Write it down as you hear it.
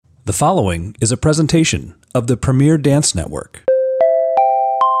The following is a presentation of the Premier Dance Network.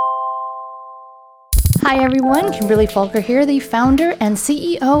 Hi everyone, Kimberly Falker here, the founder and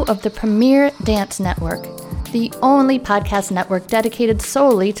CEO of the Premier Dance Network, the only podcast network dedicated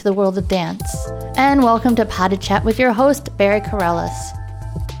solely to the world of dance. And welcome to Pod to Chat with your host, Barry Corellis.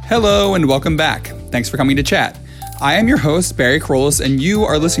 Hello and welcome back. Thanks for coming to chat. I am your host, Barry Corellis, and you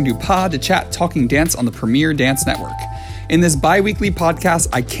are listening to Pod to Chat Talking Dance on the Premier Dance Network. In this bi-weekly podcast,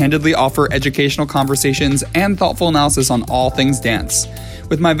 I candidly offer educational conversations and thoughtful analysis on all things dance.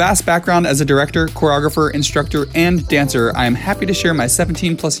 With my vast background as a director, choreographer, instructor, and dancer, I am happy to share my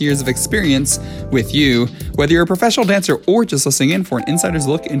 17 plus years of experience with you, whether you're a professional dancer or just listening in for an insider's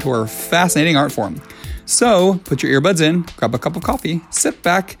look into our fascinating art form. So put your earbuds in, grab a cup of coffee, sit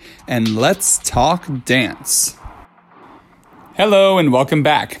back, and let's talk dance. Hello and welcome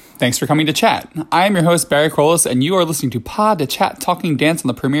back. Thanks for coming to chat. I am your host, Barry Corellis, and you are listening to Pod to Chat Talking Dance on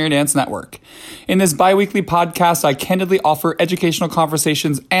the Premier Dance Network. In this bi-weekly podcast, I candidly offer educational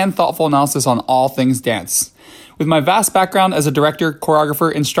conversations and thoughtful analysis on all things dance. With my vast background as a director,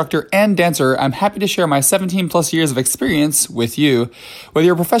 choreographer, instructor, and dancer, I'm happy to share my 17 plus years of experience with you, whether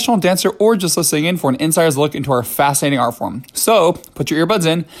you're a professional dancer or just listening in for an insider's look into our fascinating art form. So put your earbuds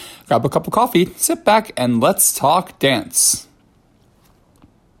in, grab a cup of coffee, sit back, and let's talk dance.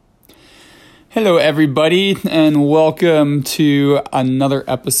 Hello, everybody, and welcome to another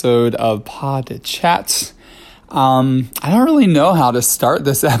episode of Pod to Chat. I don't really know how to start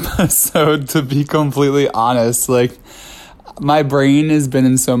this episode, to be completely honest. My brain has been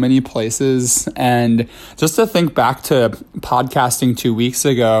in so many places, and just to think back to podcasting 2 weeks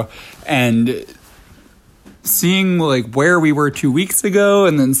ago and seeing where we were 2 weeks ago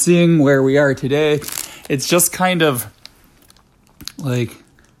and then seeing where we are today, it's just kind of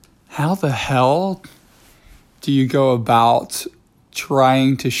how the hell do you go about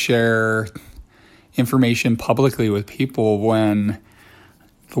trying to share information publicly with people when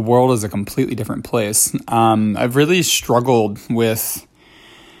the world is a completely different place? I've really struggled with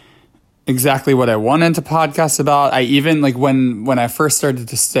exactly what I wanted to podcast about. I even, when I first started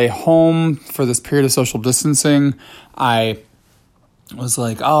to stay home for this period of social distancing, I was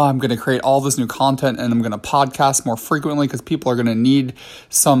I'm going to create all this new content and I'm going to podcast more frequently because people are going to need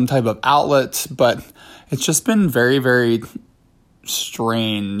some type of outlet. But it's just been very, very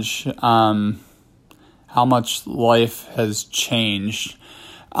strange how much life has changed.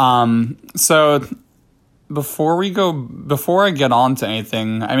 So before I get on to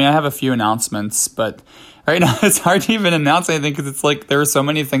anything, I have a few announcements, but right now it's hard to even announce anything because it's there are so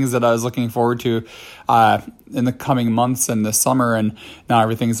many things that I was looking forward to in the coming months and this summer, and now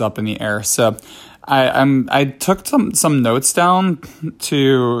everything's up in the air. So I took some notes down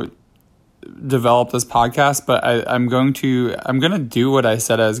to develop this podcast, but I'm gonna do what I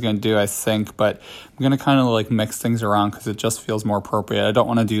said I was gonna do, I think, but I'm gonna kind of mix things around because it just feels more appropriate. I don't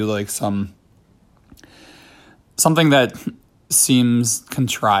want to do something that seems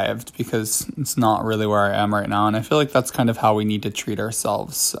contrived because it's not really where I am right now, and I feel like that's kind of how we need to treat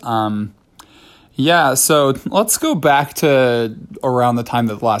ourselves. So let's go back to around the time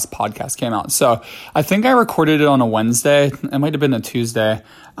that the last podcast came out. So I think I recorded it on a Wednesday. It might have been a Tuesday.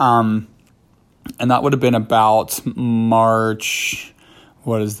 And that would have been about March,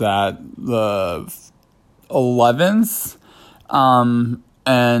 the 11th?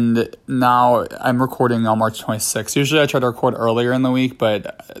 And now I'm recording on March 26th. Usually I try to record earlier in the week,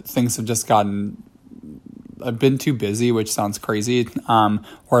 but things have just I've been too busy, which sounds crazy,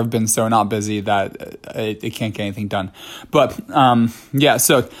 or I've been so not busy that I can't get anything done. But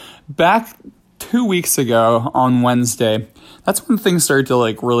so back 2 weeks ago on Wednesday, that's when things started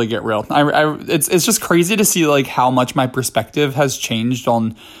to really get real. It's just crazy to see how much my perspective has changed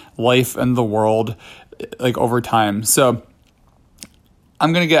on life and the world over time. So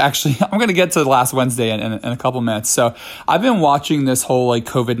I'm going to get to last Wednesday in a couple minutes. So I've been watching this whole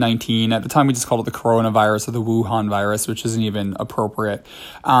COVID-19. At the time we just called it the coronavirus or the Wuhan virus, which isn't even appropriate.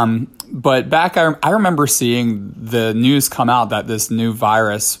 But back, I remember seeing the news come out that this new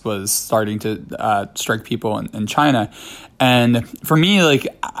virus was starting to strike people in China. And for me,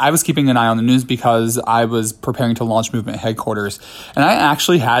 I was keeping an eye on the news because I was preparing to launch Movement Headquarters. And I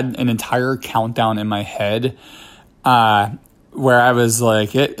actually had an entire countdown in my head, where I was I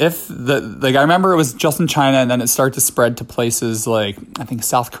remember it was just in China, and then it started to spread to places I think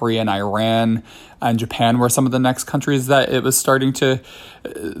South Korea and Iran and Japan were some of the next countries that it was starting to,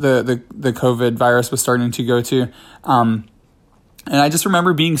 the COVID virus was starting to go to. And I just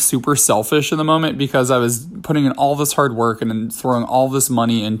remember being super selfish in the moment because I was putting in all this hard work and then throwing all this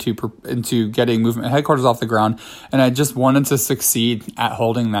money into getting Movement Headquarters off the ground. And I just wanted to succeed at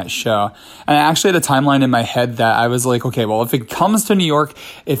holding that show. And I actually had a timeline in my head that I was like, okay, well, if it comes to New York,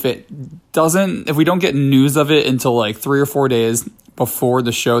 if we don't get news of it until like 3 or 4 days before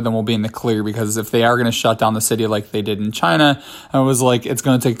the show, then we'll be in the clear, because if they are going to shut down the city like they did in China, I was like, it's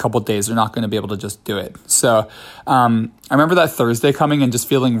going to take a couple of days. They're not going to be able to just do it. So I remember that Thursday coming and just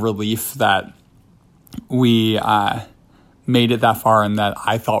feeling relief that we made it that far and that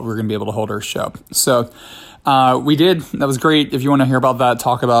I thought we were going to be able to hold our show. So we did. That was great. If you want to hear about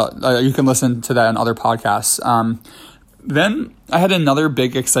that, you can listen to that on other podcasts. Then I had another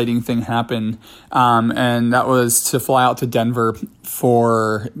big exciting thing happen, and that was to fly out to Denver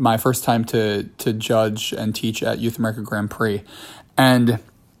for my first time to judge and teach at Youth America Grand Prix. And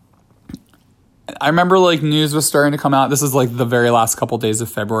I remember like news was starting to come out. This is like the very last couple of days of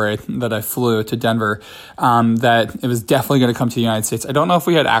February that I flew to Denver, that it was definitely going to come to the United States. I don't know if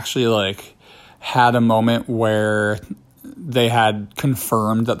we had actually like had a moment where they had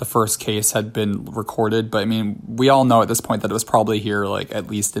confirmed that the first case had been recorded. But I mean, we all know at this point that it was probably here, like at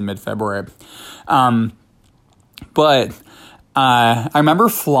least in mid-February. But I remember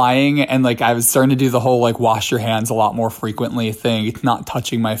flying and like I was starting to do the whole like wash your hands a lot more frequently thing, not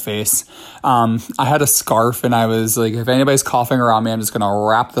touching my face. I had a scarf and I was like, if anybody's coughing around me, I'm just going to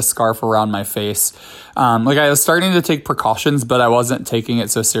wrap the scarf around my face. Like I was starting to take precautions, but I wasn't taking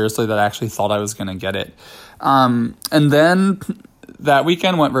it so seriously that I actually thought I was going to get it. And then that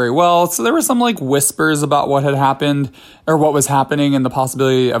weekend went very well. So there were some like whispers about what had happened or what was happening and the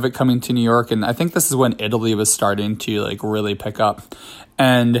possibility of it coming to New York. And I think this is when Italy was starting to like really pick up.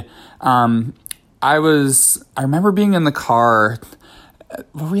 And I remember being in the car.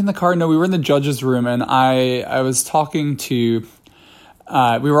 Were we in the car? No, we were in the judge's room, and I was talking to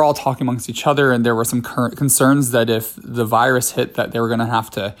we were all talking amongst each other, and there were some current concerns that if the virus hit, that they were going to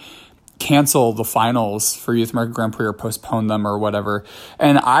have to cancel the finals for Youth America Grand Prix or postpone them or whatever.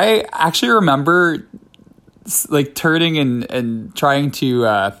 And I actually remember like turning and trying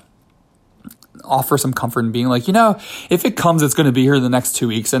to offer some comfort and being like, if it comes, it's going to be here in the next 2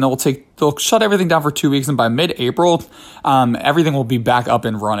 weeks, and they'll shut everything down for 2 weeks, and by mid-April, everything will be back up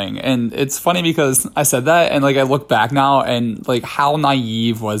and running. And it's funny because I said that, and like I look back now, and like how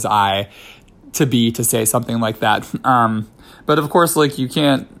naive was I to say something like that. But of course, like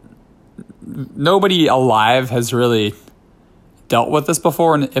nobody alive has really dealt with this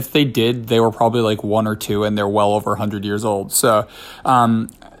before, and if they did, they were probably like 1 or 2, and they're well over 100 years old. So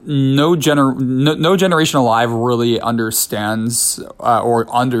no generation alive really understands or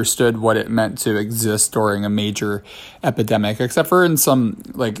understood what it meant to exist during a major epidemic, except for in some,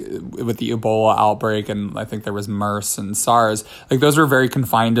 like with the Ebola outbreak, and I think there was MERS and SARS. Like those were very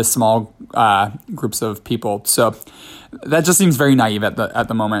confined to small groups of people. So that just seems very naive at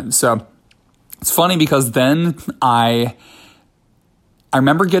the moment. So it's funny because then I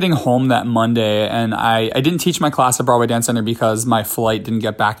remember getting home that Monday, and I didn't teach my class at Broadway Dance Center because my flight didn't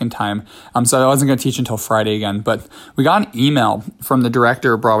get back in time. So I wasn't going to teach until Friday again. But we got an email from the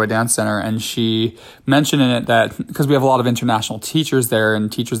director of Broadway Dance Center, and she mentioned in it that because we have a lot of international teachers there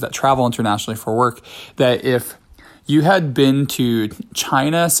and teachers that travel internationally for work, that if you had been to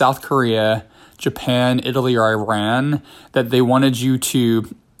China, South Korea, Japan, Italy, or Iran, that they wanted you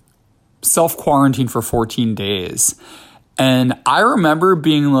to self-quarantine for 14 days. And I remember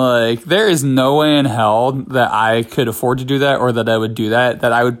being like, there is no way in hell that I could afford to do that, or that I would do that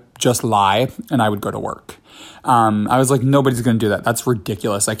I would just lie and I would go to work. I was like, nobody's going to do that. That's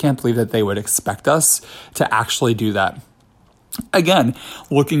ridiculous. I can't believe that they would expect us to actually do that. Again,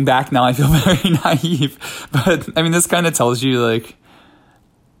 looking back now, I feel very naive. But I mean, this kind of tells you like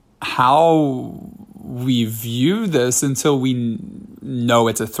how we view this until we know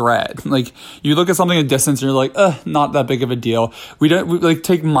it's a threat. Like you look at something at distance and you're like, not that big of a deal. We like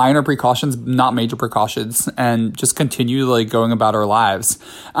take minor precautions, not major precautions, and just continue like going about our lives.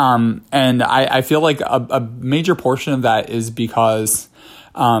 And I feel like a major portion of that is because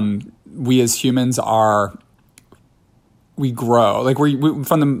we as humans we grow. Like we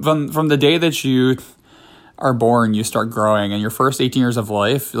from the day that you are born, you start growing, and your first 18 years of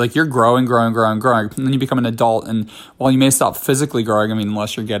life, like you're growing, and then you become an adult, and while you may stop physically growing, I mean,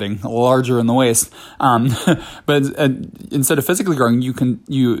 unless you're getting larger in the waist, but instead of physically growing,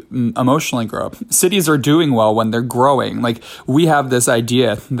 you emotionally grow. Cities are doing well when they're growing. Like we have this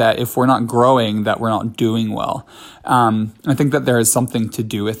idea that if we're not growing, that we're not doing well. I think that there is something to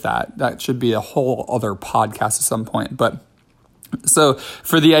do with that. That should be a whole other podcast at some point. But so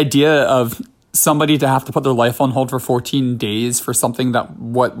for the idea of somebody to have to put their life on hold for 14 days for something that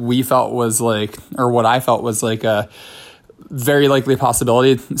what we felt was like, or what I felt was like a very likely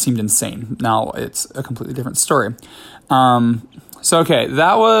possibility, seemed insane. Now it's a completely different story. Okay,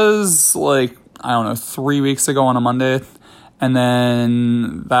 that was like, I don't know, 3 weeks ago on a Monday. And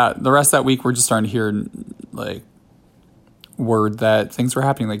then the rest of that week, we're just starting to hear like word that things were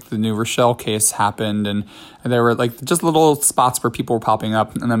happening. Like the New Rochelle case happened, and there were like just little spots where people were popping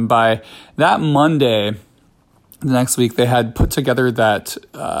up. And then by that Monday, the next week, they had put together that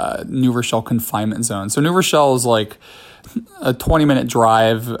New Rochelle confinement zone. So New Rochelle is like a 20-minute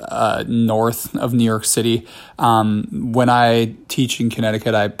drive north of New York City. When I teach in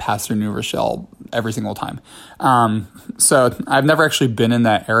Connecticut, I pass through New Rochelle every single time. So I've never actually been in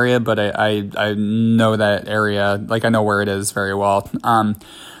that area, but I know that area, like I know where it is very well.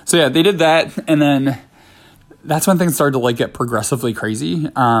 So yeah, they did that, and then that's when things started to like get progressively crazy,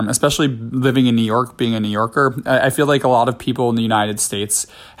 especially living in New York, being a New Yorker. I feel like a lot of people in the United States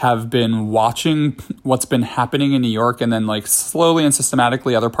have been watching what's been happening in New York, and then like slowly and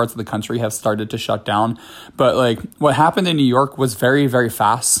systematically other parts of the country have started to shut down. But like what happened in New York was very, very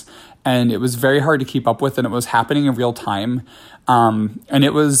fast, and it was very hard to keep up with, and it was happening in real time. And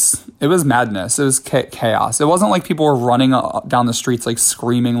it was madness. It was chaos. It wasn't like people were running down the streets, like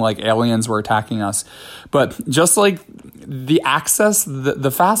screaming like aliens were attacking us, but just like the access,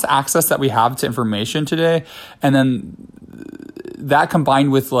 the fast access that we have to information today. And then that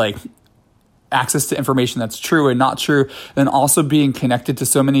combined with like access to information that's true and not true, then also being connected to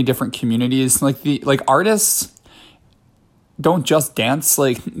so many different communities, like artists don't just dance.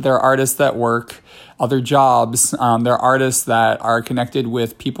 Like there are artists that work other jobs. There are artists that are connected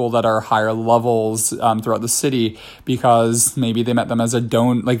with people that are higher levels throughout the city because maybe they met them as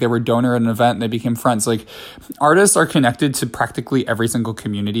like they were a donor at an event and they became friends. Like artists are connected to practically every single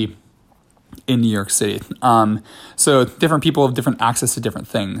community in New York City. So different people have different access to different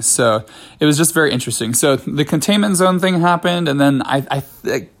things. So it was just very interesting. So the containment zone thing happened, and then I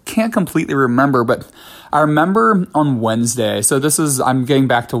can't completely remember, but I remember on Wednesday, so I'm getting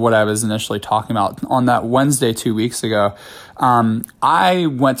back to what I was initially talking about. On that Wednesday 2 weeks ago, I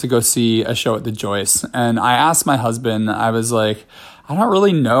went to go see a show at the Joyce, and I asked my husband, I was like, I don't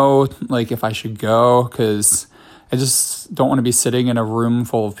really know like if I should go, because I just don't want to be sitting in a room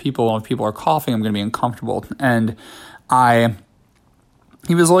full of people, and if people are coughing, I'm going to be uncomfortable. And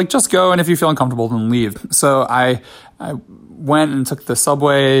he was like, just go, and if you feel uncomfortable, then leave. So I went and took the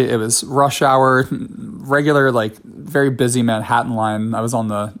subway. It was rush hour, regular, like very busy Manhattan line. I was on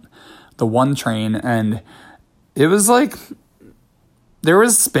the 1 train, and it was like there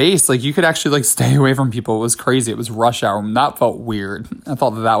was space. Like you could actually like stay away from people. It was crazy. It was rush hour, and that felt weird. I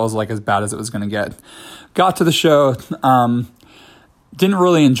thought that was like as bad as it was going to get. Got to the show. Didn't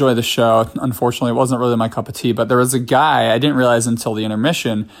really enjoy the show. Unfortunately, it wasn't really my cup of tea, but there was a guy, I didn't realize until the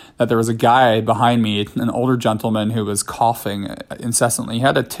intermission that there was a guy behind me, an older gentleman who was coughing incessantly. He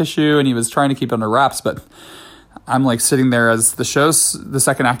had a tissue and he was trying to keep it under wraps, but I'm like sitting there as the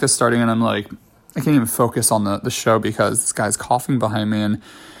second act is starting, and I'm like, I can't even focus on the show because this guy's coughing behind me, and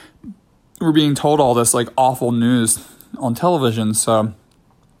we're being told all this like awful news on television. So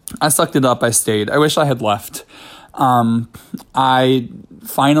I sucked it up. I stayed. I wish I had left. I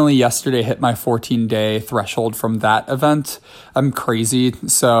finally yesterday hit my 14-day threshold from that event. I'm crazy.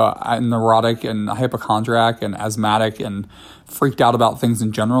 So I'm neurotic and hypochondriac and asthmatic and freaked out about things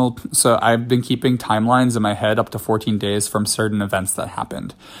in general. So I've been keeping timelines in my head up to 14 days from certain events that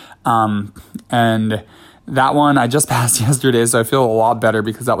happened. And that one I just passed yesterday, so I feel a lot better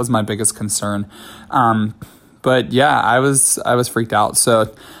because that was my biggest concern. But yeah, I was freaked out.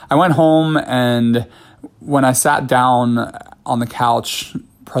 So I went home, and when I sat down on the couch,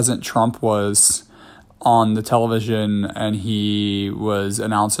 President Trump was on the television, and he was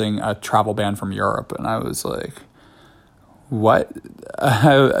announcing a travel ban from Europe. And I was like, what?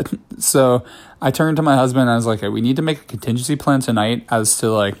 So I turned to my husband, and I was like, hey, we need to make a contingency plan tonight as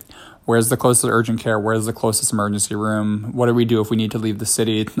to like, where's the closest urgent care? Where's the closest emergency room? What do we do if we need to leave the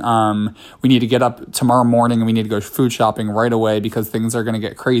city? We need to get up tomorrow morning, and we need to go food shopping right away because things are going to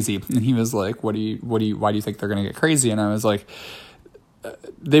get crazy. And he was like, why do you think they're going to get crazy? And I was like,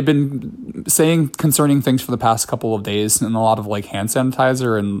 they've been saying concerning things for the past couple of days, and a lot of like hand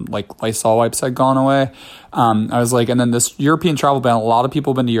sanitizer and like Lysol wipes had gone away. I was like, and then this European travel ban, a lot of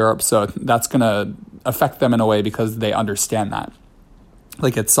people have been to Europe, so that's going to affect them in a way because they understand that.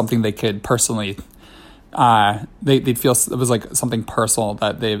 Like it's something they could personally, they'd feel it was like something personal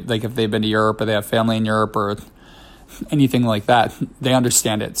that they like if they've been to Europe or they have family in Europe or anything like that, they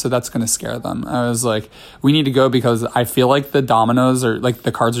understand it. So that's going to scare them. I was like, we need to go because I feel like the dominoes or like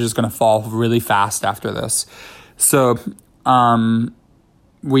the cards are just going to fall really fast after this. So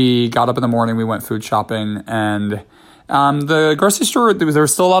we got up in the morning, we went food shopping, and the grocery store, there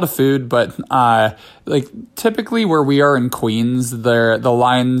was still a lot of food, but like typically where we are in Queens, the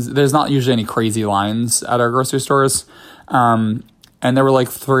lines, there's not usually any crazy lines at our grocery stores. And there were like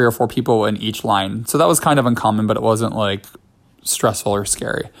 3 or 4 people in each line. So that was kind of uncommon, but it wasn't like stressful or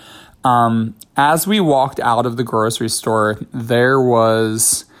scary. As we walked out of the grocery store, there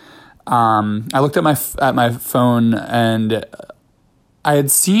was, I looked at my phone, and I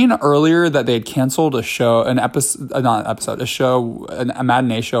had seen earlier that they had canceled a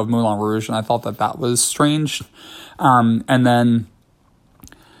matinee show of Moulin Rouge, and I thought that was strange. And then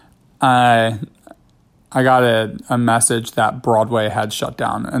I got a message that Broadway had shut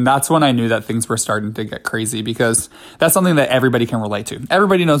down. And that's when I knew that things were starting to get crazy, because that's something that everybody can relate to.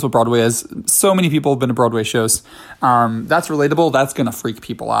 Everybody knows what Broadway is. So many people have been to Broadway shows. That's relatable. That's going to freak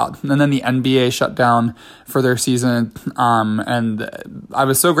people out. And then the NBA shut down for their season. And I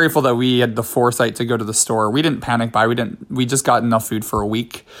was so grateful that we had the foresight to go to the store. We didn't panic buy. We just got enough food for a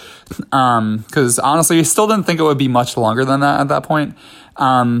week. Cause honestly, we still didn't think it would be much longer than that at that point.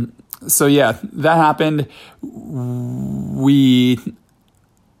 So yeah, that happened.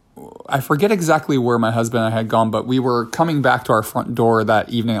 I forget exactly where my husband and I had gone, but we were coming back to our front door that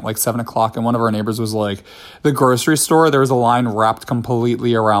evening at like 7:00, and one of our neighbors was like, the grocery store, there was a line wrapped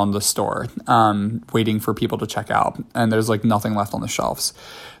completely around the store, waiting for people to check out, and there's like nothing left on the shelves.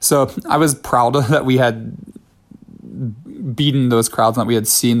 So I was proud that we had beaten those crowds and that we had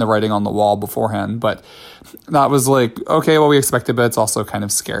seen the writing on the wall beforehand, but that was like, okay, well, we expected, but it's also kind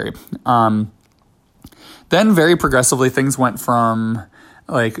of scary. Then very progressively things went from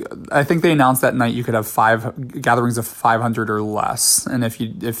like, I think they announced that night you could have 5 gatherings of 500 or less, and if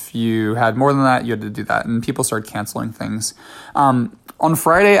you had more than that, you had to do that, and people started canceling things. On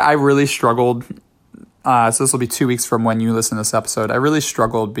Friday, I really struggled. So this will be 2 weeks from when you listen to this episode. I really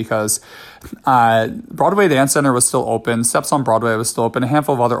struggled because Broadway Dance Center was still open. Steps on Broadway was still open. A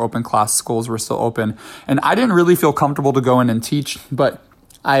handful of other open class schools were still open. And I didn't really feel comfortable to go in and teach, but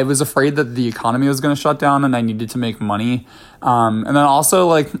I was afraid that the economy was going to shut down and I needed to make money. And then also,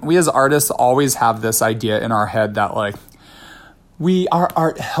 like, we as artists always have this idea in our head that, like, our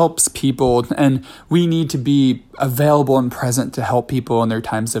art helps people, and we need to be available and present to help people in their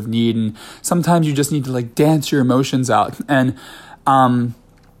times of need. And sometimes you just need to like dance your emotions out. And I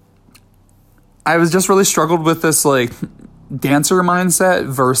was just really struggled with this like dancer mindset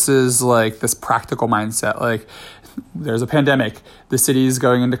versus like this practical mindset. Like, there's a pandemic. The city is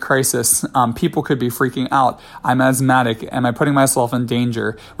going into crisis. People could be freaking out. I'm asthmatic. Am I putting myself in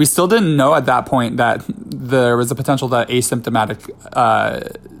danger? We still didn't know at that point that there was a potential that asymptomatic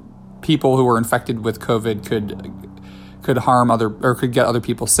people who were infected with COVID could harm could get other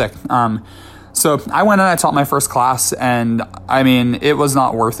people sick. So I went in, I taught my first class, and I mean, it was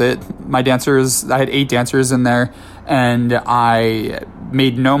not worth it. I had 8 dancers in there, and I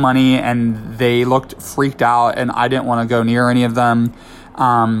made no money, and they looked freaked out, and I didn't want to go near any of them.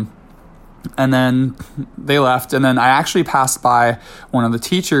 And then they left, and then I actually passed by one of the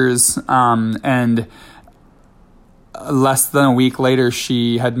teachers, and less than a week later,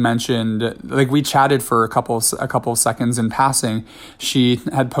 she had mentioned, like, we chatted for a couple of seconds in passing. She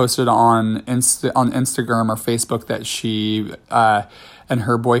had posted on Instagram or Facebook that she and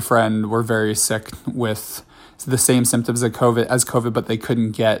her boyfriend were very sick with the same symptoms as COVID, but they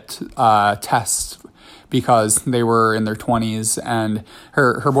couldn't get tests because they were in their 20s, and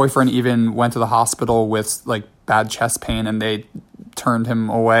her boyfriend even went to the hospital with like bad chest pain, and they turned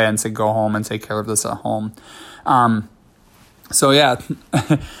him away and said, go home and take care of this at home. So yeah,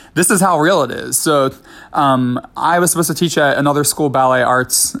 this is how real it is. So I was supposed to teach at another school, Ballet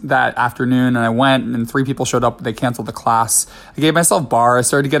Arts, that afternoon, and I went, and 3 people showed up. They canceled the class. I gave myself bar. I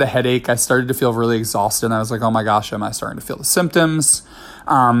started to get a headache. I started to feel really exhausted, and I was like, oh my gosh, am I starting to feel the symptoms?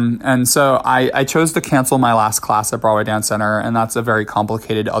 And so I chose to cancel my last class at Broadway Dance Center, and that's a very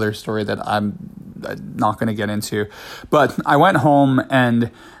complicated other story that I'm not going to get into. But I went home,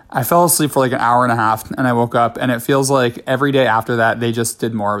 and I fell asleep for like an hour and a half, and I woke up, and it feels like every day after that, they just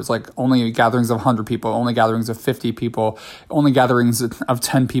did more. It was like only gatherings of 100 people, only gatherings of 50 people, only gatherings of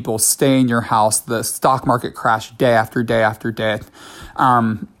 10 people. Stay in your house. The stock market crashed day after day after day.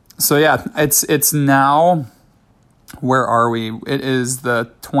 So yeah, it's now, where are we? It is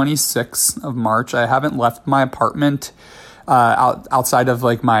the 26th of March. I haven't left my apartment outside of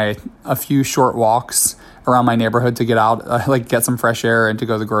like a few short walks. around my neighborhood to get out, like get some fresh air and to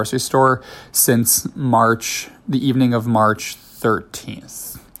go to the grocery store since the evening of March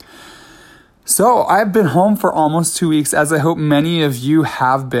 13th. So I've been home for almost 2 weeks, as I hope many of you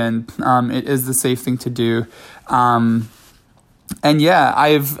have been. It is the safe thing to do. And yeah,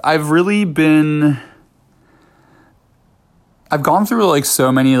 I've really been... I've gone through like so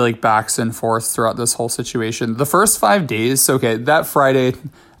many like backs and forths throughout this whole situation. The first 5 days, okay, that Friday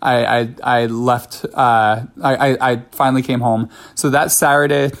I left, I finally came home. So that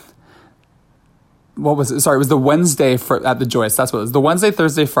Saturday, what was it? Sorry, it was the Wednesday at the Joyce. That's what it was. The Wednesday,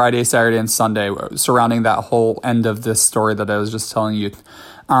 Thursday, Friday, Saturday, and Sunday surrounding that whole end of this story that I was just telling you.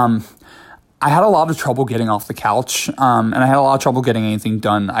 I had a lot of trouble getting off the couch, and I had a lot of trouble getting anything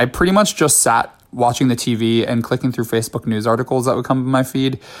done. I pretty much just sat watching the TV and clicking through Facebook news articles that would come in my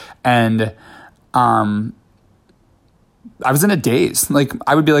feed. And I was in a daze. Like,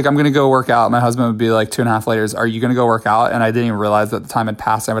 I would be like, I'm going to go work out. My husband would be like 2.5 later, are you going to go work out? And I didn't even realize that the time had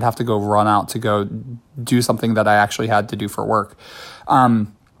passed. I would have to go run out to go do something that I actually had to do for work.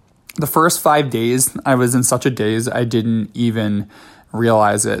 The first 5 days, I was in such a daze, I didn't even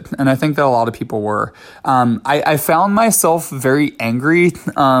realize it. And I think that a lot of people were. I found myself very angry.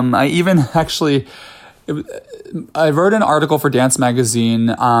 I even actually... I wrote an article for Dance Magazine,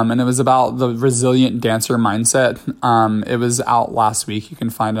 and it was about the resilient dancer mindset. It was out last week. You can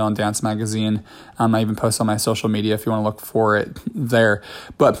find it on Dance Magazine. I even post on my social media if you want to look for it there.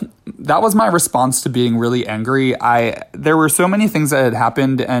 But that was my response to being really angry. There were so many things that had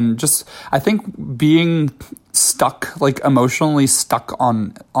happened, and just I think being stuck, like emotionally stuck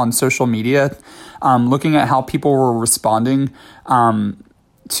on social media, looking at how people were responding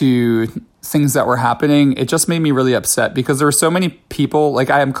to things that were happening, it just made me really upset because there were so many people.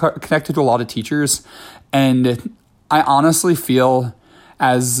 Like, I am connected to a lot of teachers, and I honestly feel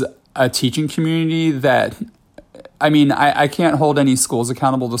as a teaching community that, I mean, I can't hold any schools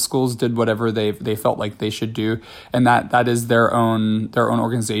accountable. The schools did whatever they felt like they should do, and that is their own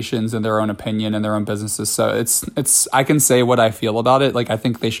organizations and their own opinion and their own businesses. So it's I can say what I feel about it. Like, I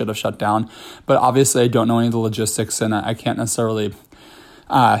think they should have shut down, but obviously I don't know any of the logistics, and I can't necessarily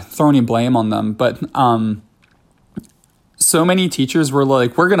throw any blame on them. But so many teachers were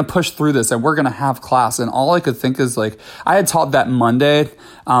like, we're going to push through this and we're going to have class. And all I could think is, like, I had taught that Monday,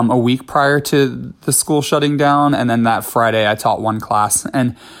 a week prior to the school shutting down. And then that Friday I taught one class.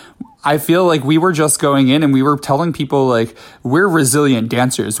 And I feel like we were just going in and we were telling people, like, we're resilient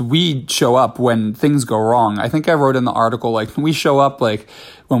dancers. We show up when things go wrong. I think I wrote in the article, like, we show up like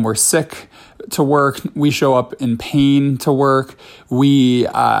when we're sick to work. We show up in pain to work. We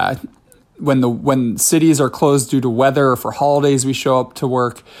when cities are closed due to weather or for holidays, we show up to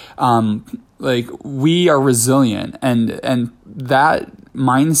work. Like, we are resilient, and that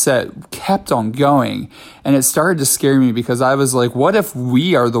mindset kept on going, and it started to scare me because I was like, what if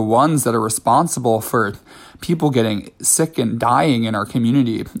we are the ones that are responsible for people getting sick and dying in our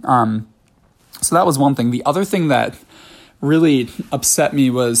community? So that was one thing. The other thing that really upset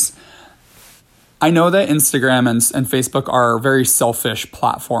me was, I know that Instagram and Facebook are very selfish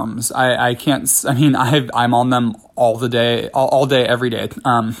platforms. I'm on them all day, every day.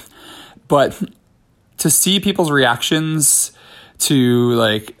 But to see people's reactions to,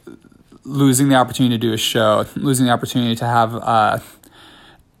 like, losing the opportunity to do a show, losing the opportunity to have,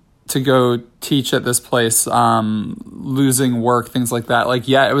 to go teach at this place, losing work, things like that. Like,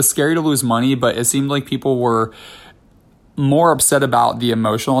 yeah, it was scary to lose money, but it seemed like people were more upset about the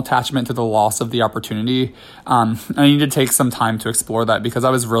emotional attachment to the loss of the opportunity. I need to take some time to explore that because I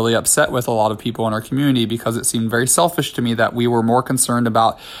was really upset with a lot of people in our community because it seemed very selfish to me that we were more concerned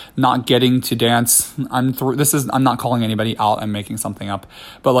about not getting to dance. I'm not calling anybody out and making something up,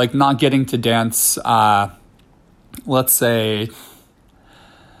 but, like, not getting to dance, let's say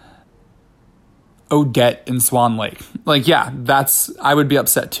Odette in Swan Lake. Like, yeah, I would be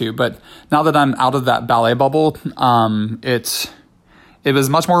upset too. But now that I'm out of that ballet bubble, it was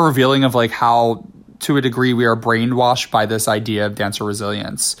much more revealing of, like, how, to a degree, we are brainwashed by this idea of dancer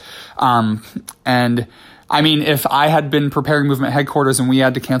resilience. And I mean, if I had been preparing Movement Headquarters and we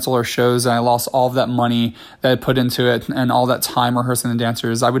had to cancel our shows and I lost all of that money that I put into it and all that time rehearsing the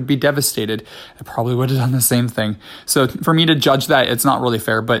dancers, I would be devastated. I probably would have done the same thing. So for me to judge that, it's not really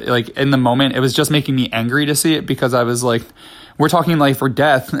fair. But, like, in the moment, it was just making me angry to see it because I was like, we're talking life or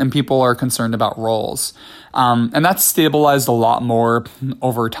death and people are concerned about roles. And that's stabilized a lot more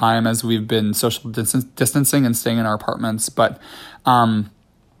over time as we've been social distancing and staying in our apartments. But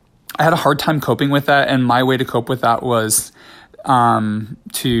I had a hard time coping with that, and my way to cope with that was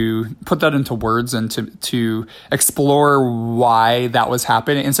to put that into words and to explore why that was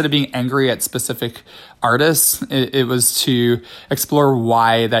happening. Instead of being angry at specific artists, it was to explore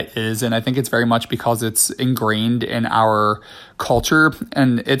why that is. And I think it's very much because it's ingrained in our culture.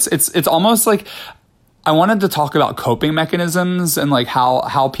 And it's almost like I wanted to talk about coping mechanisms and like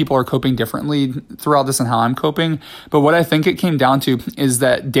how people are coping differently throughout this and how I'm coping. But what I think it came down to is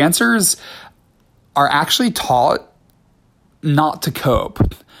that dancers are actually taught not to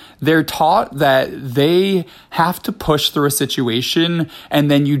cope. They're taught that they have to push through a situation and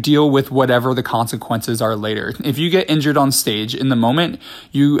then you deal with whatever the consequences are later. If you get injured on stage in the moment,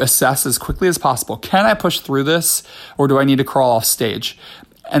 you assess as quickly as possible, can I push through this or do I need to crawl off stage?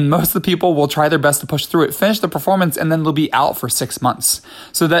 And most of the people will try their best to push through it, finish the performance, and then they'll be out for 6 months.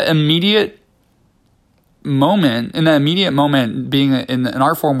 So that immediate moment, being in an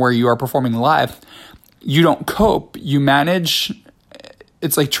art form where you are performing live, you don't cope, you manage.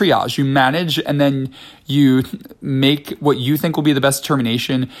 It's like triage. You manage and then you make what you think will be the best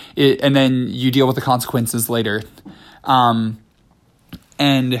determination, and then you deal with the consequences later. And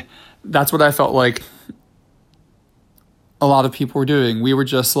that's what I felt like a lot of people were doing. We were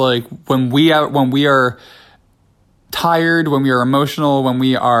just like, when we are tired, when we are emotional, when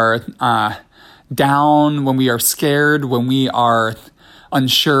we are down, when we are scared, when we are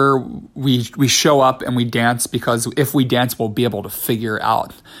unsure, we show up and we dance, because if we dance, we'll be able to figure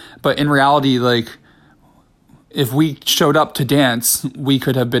out. But in reality, like, if we showed up to dance, we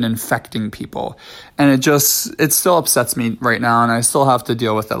could have been infecting people. And it still upsets me right now, and I still have to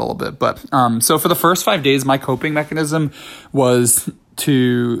deal with that a little bit. But so for the first 5 days, my coping mechanism was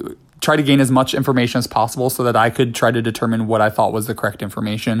to try to gain as much information as possible so that I could try to determine what I thought was the correct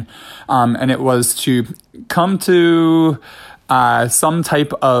information. And it was to come to some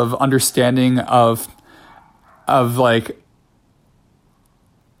type of understanding of like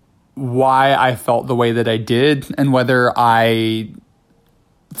why I felt the way that I did, and whether I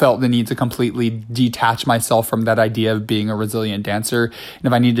felt the need to completely detach myself from that idea of being a resilient dancer, and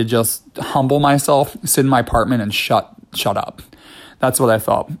if I need to just humble myself, sit in my apartment and shut up. That's what I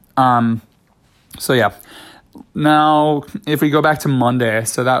felt. So yeah. Now, if we go back to Monday,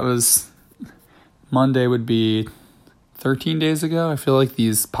 so that was Monday would be 13 days ago. I feel like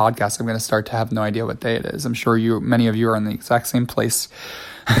these podcasts, I'm going to start to have no idea what day it is. I'm sure many of you are in the exact same place.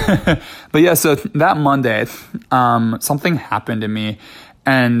 But yeah, so that Monday, something happened to me.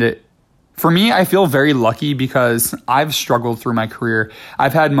 And for me, I feel very lucky because I've struggled through my career.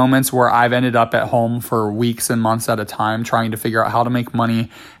 I've had moments where I've ended up at home for weeks and months at a time trying to figure out how to make money,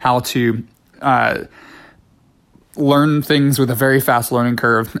 how to learn things with a very fast learning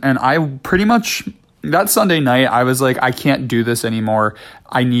curve. And I pretty much, that Sunday night, I was like, I can't do this anymore.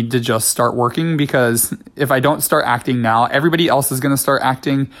 I need to just start working, because if I don't start acting now, everybody else is going to start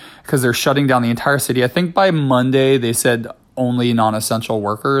acting, because they're shutting down the entire city. I think by Monday, they said only non-essential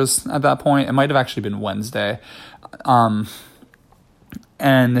workers at that point. It might have actually been Wednesday. And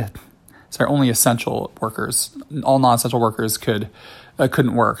sorry, only essential workers. All non-essential workers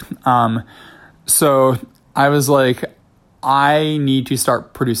couldn't work. So I was like, I need to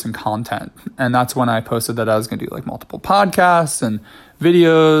start producing content. And that's when I posted that I was going to do like multiple podcasts and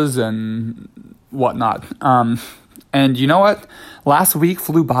videos and whatnot. And you know what? Last week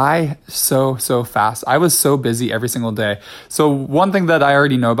flew by so fast. I was so busy every single day. So one thing that I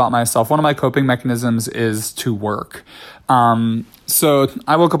already know about myself, one of my coping mechanisms is to work. So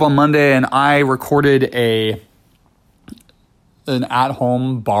I woke up on Monday and I recorded an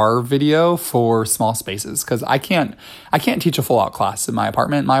at-home bar video for small spaces, because I can't teach a full-out class in my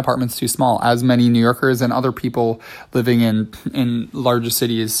apartment. My apartment's too small. As many New Yorkers and other people living in larger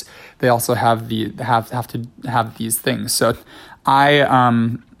cities, they also have to have these things. So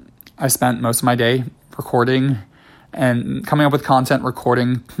I spent most of my day recording and coming up with content,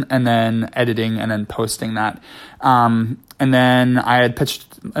 recording, and then editing, and then posting that. And then I had pitched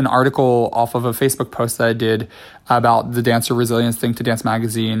an article off of a Facebook post that I did about the dancer resilience thing to Dance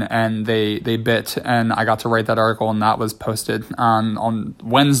Magazine, and they bit, and I got to write that article, and that was posted on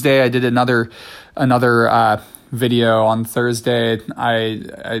Wednesday. I did another video on Thursday.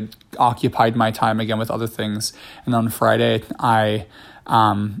 I occupied my time again with other things, and on Friday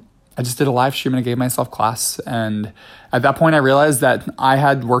I just did a live stream and I gave myself class. And at that point I realized that I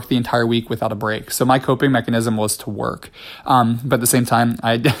had worked the entire week without a break. So my coping mechanism was to work. But at the same time,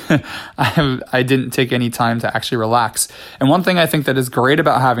 I didn't take any time to actually relax. And one thing I think that is great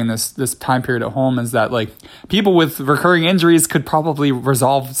about having this time period at home is that like people with recurring injuries could probably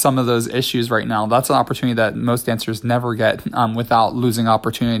resolve some of those issues right now. That's an opportunity that most dancers never get without losing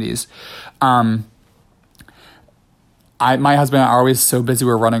opportunities. my husband and I are always so busy,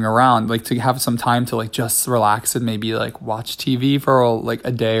 we're running around, like to have some time to like just relax and maybe like watch TV for like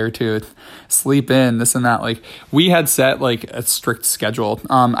a day or two, sleep in, this and that. Like we had set like a strict schedule.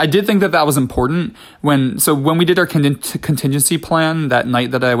 I did think that was important when we did our contingency plan that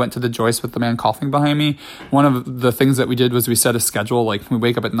night that I went to the Joyce with the man coughing behind me. One of the things that we did was we set a schedule. Like we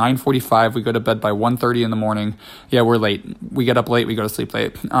wake up at 9:45, we go to bed by 1:30 in the morning. Yeah, we're late. We get up late, we go to sleep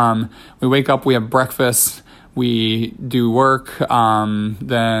late. We wake up, we have breakfast, we do work,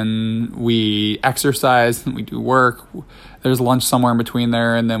 then we exercise, we do work. There's lunch somewhere in between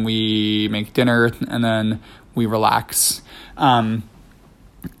there, and then we make dinner, and then we relax. That's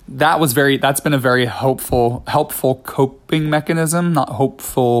been a very helpful coping mechanism, not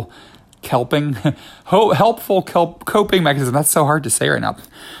hopeful helping, helpful coping mechanism. That's so hard to say right now.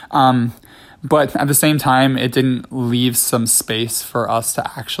 But at the same time, it didn't leave some space for us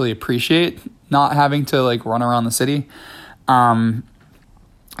to actually appreciate not having to like run around the city. So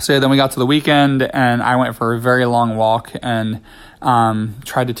then we got to the weekend and I went for a very long walk and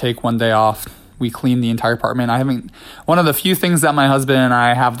tried to take one day off. We cleaned the entire apartment. One of the few things that my husband and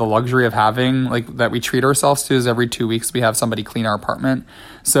I have the luxury of having, like that we treat ourselves to, is every 2 weeks we have somebody clean our apartment.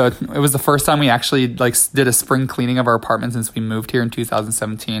 So it was the first time we actually like did a spring cleaning of our apartment since we moved here in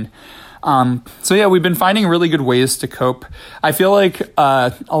 2017. So yeah, we've been finding really good ways to cope. I feel like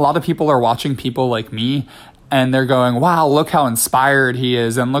a lot of people are watching people like me and they're going, wow, look how inspired he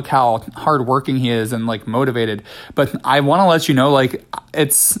is and look how hardworking he is and like motivated. But I want to let you know, like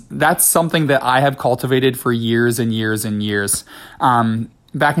that's something that I have cultivated for years and years and years.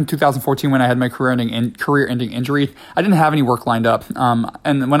 Back in 2014, when I had my career-ending injury, I didn't have any work lined up.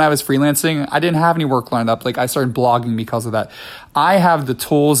 And when I was freelancing, I didn't have any work lined up. Like I started blogging because of that. I have the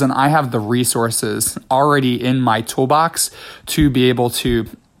tools and I have the resources already in my toolbox to be able to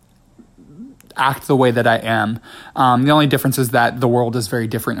act the way that I am. The only difference is that the world is very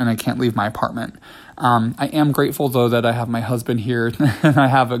different and I can't leave my apartment. I am grateful though that I have my husband here and I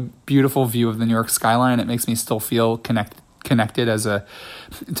have a beautiful view of the New York skyline. It makes me still feel connected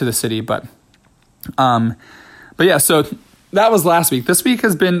to the city. But yeah, so that was last week. This week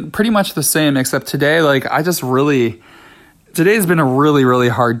has been pretty much the same, except today, like today's been a really, really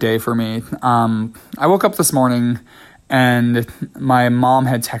hard day for me. I woke up this morning and my mom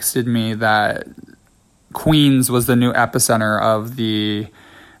had texted me that Queens was the new epicenter of the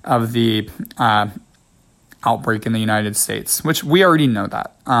outbreak in the United States, which we already know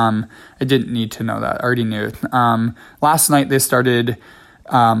that. I didn't need to know that. I already knew it. Last night they started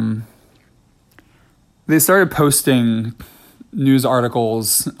posting news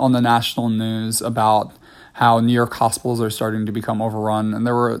articles on the national news about how New York hospitals are starting to become overrun. And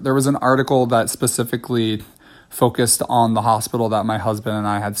there was an article that specifically focused on the hospital that my husband and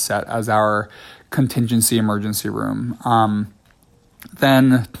I had set as our contingency emergency room.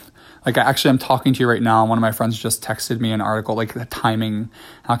 Then, like, I'm talking to you right now, and one of my friends just texted me an article, like, the timing,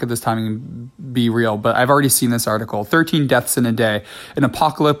 how could this timing be real? But I've already seen this article, 13 deaths in a day, an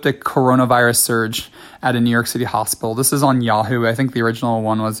apocalyptic coronavirus surge at a New York City hospital. This is on Yahoo. I think the original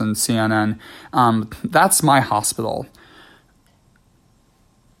one was in CNN. That's my hospital.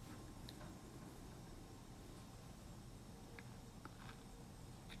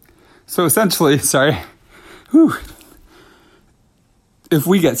 So essentially, if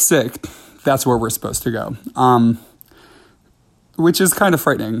we get sick, that's where we're supposed to go, which is kind of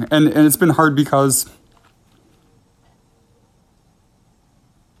frightening. And it's been hard because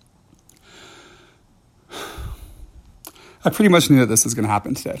I pretty much knew that this was going to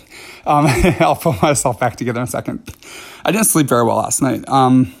happen today. I'll pull myself back together in a second. I didn't sleep very well last night.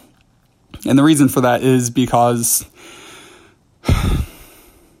 And the reason for that is because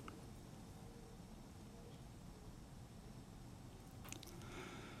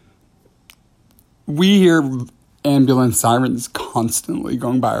we hear ambulance sirens constantly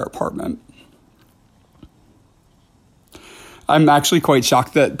going by our apartment. I'm actually quite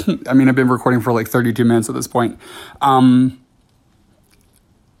shocked that, I've been recording for like 32 minutes at this point.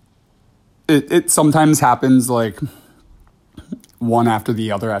 It sometimes happens like one after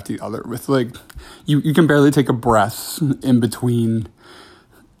the other with like, you can barely take a breath in between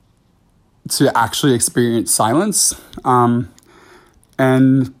to actually experience silence.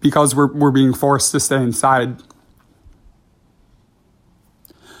 And because we're being forced to stay inside,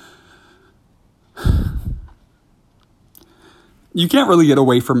 you can't really get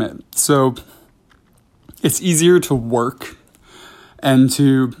away from it. So it's easier to work and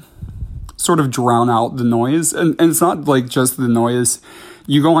to sort of drown out the noise. And it's not like just the noise.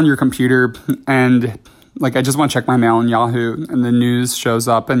 You go on your computer and like I just want to check my mail in Yahoo, and the news shows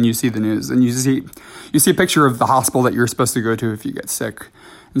up, and you see the news, and you see a picture of the hospital that you're supposed to go to if you get sick,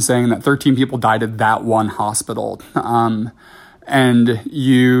 and saying that 13 people died at that one hospital. And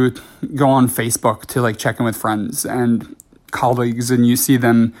you go on Facebook to like check in with friends and colleagues, and you see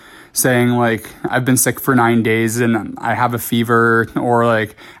them saying like, I've been sick for 9 days and I have a fever, or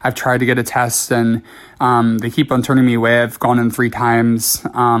like I've tried to get a test and they keep on turning me away. I've gone in 3 times.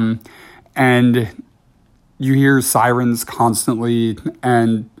 And you hear sirens constantly,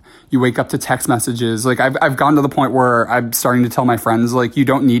 and you wake up to text messages. Like I've gone to the point where I'm starting to tell my friends, like, you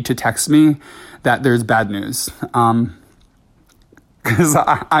don't need to text me that there's bad news. Cause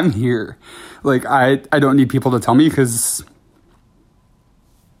I'm here. Like I don't need people to tell me, cause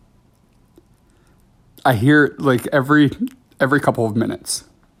I hear it like every couple of minutes.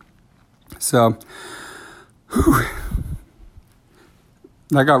 So,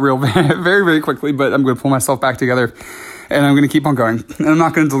 that got real very, very quickly, but I'm going to pull myself back together, and I'm going to keep on going. And I'm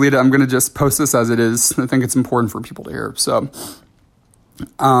not going to delete it. I'm going to just post this as it is. I think it's important for people to hear. So,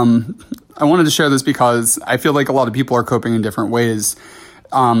 I wanted to share this because I feel like a lot of people are coping in different ways.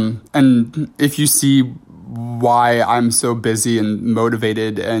 And if you see why I'm so busy and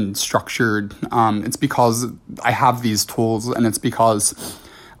motivated and structured, it's because I have these tools, and it's because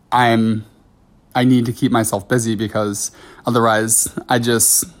I need to keep myself busy, because otherwise I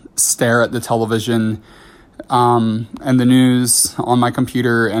just stare at the television and the news on my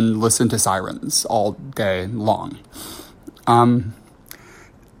computer and listen to sirens all day long.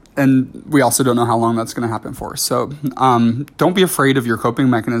 And we also don't know how long that's going to happen for. So don't be afraid of your coping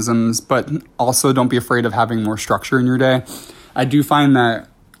mechanisms, but also don't be afraid of having more structure in your day. I do find that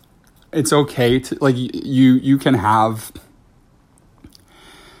it's okay to, like, you can have...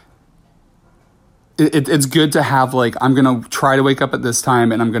 It's good to have, like, I'm going to try to wake up at this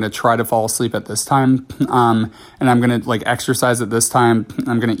time, and I'm going to try to fall asleep at this time. And I'm going to, like, exercise at this time.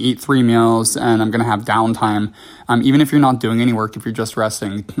 I'm going to eat 3 meals, and I'm going to have downtime. Even if you're not doing any work, if you're just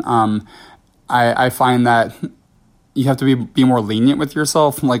resting. I find that you have to be more lenient with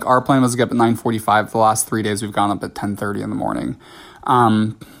yourself. Like, our plan was to get up at 9:45. The last 3 days we've gone up at 10:30 in the morning.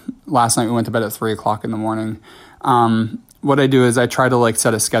 Last night we went to bed at 3 o'clock in the morning. What I do is I try to, like,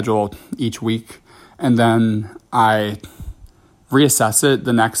 set a schedule each week. And then I reassess it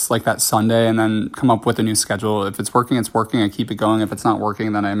the next, like, that Sunday, and then come up with a new schedule. If it's working, it's working. I keep it going. If it's not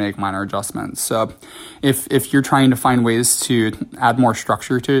working, then I make minor adjustments. So if you're trying to find ways to add more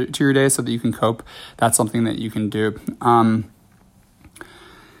structure to your day so that you can cope, that's something that you can do. All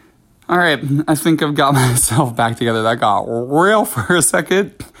right. I think I've got myself back together. That got real for a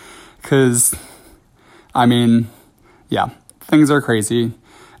second, because, I mean, yeah, things are crazy.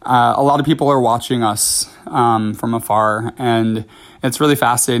 A lot of people are watching us from afar, and it's really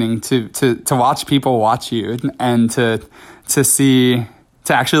fascinating to watch people watch you, and to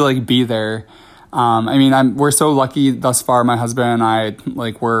actually, like, be there. I mean, we're so lucky thus far. My husband and I,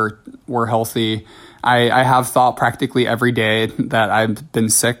 like, we're healthy. I have thought practically every day that I've been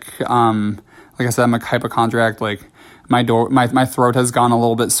sick. Like I said, I'm a hypochondriac. Like, my throat has gone a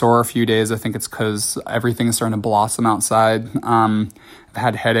little bit sore a few days. I think it's because everything is starting to blossom outside. I've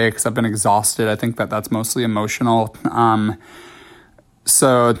had headaches. I've been exhausted. I think that's mostly emotional.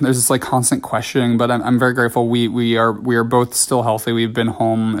 So there's this, like, constant questioning, but I'm very grateful. We are both still healthy. We've been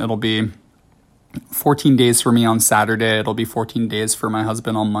home. It'll be 14 days for me on Saturday. It'll be 14 days for my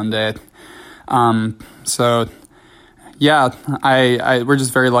husband on Monday. So yeah, we're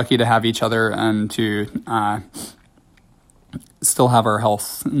just very lucky to have each other, and to still have our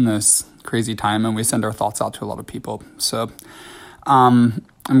health in this crazy time, and we send our thoughts out to a lot of people. So I'm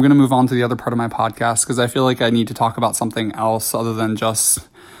going to move on to the other part of my podcast, because I feel like I need to talk about something else other than just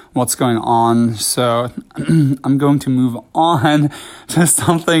what's going on. So I'm going to move on to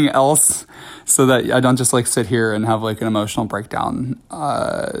something else, so that I don't just, like, sit here and have, like, an emotional breakdown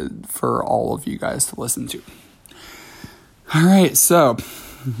for all of you guys to listen to. All right, so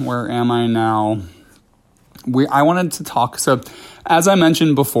where am I now? I wanted to talk. So, as I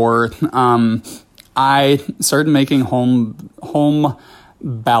mentioned before, I started making home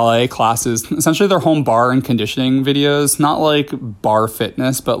ballet classes. Essentially, they're home bar and conditioning videos, not like bar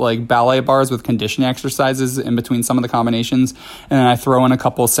fitness, but like ballet bars with conditioning exercises in between some of the combinations. And then I throw in a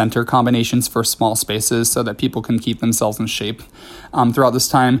couple center combinations for small spaces so that people can keep themselves in shape throughout this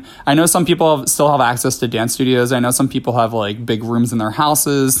time. I know some people still have access to dance studios. I know some people have, like, big rooms in their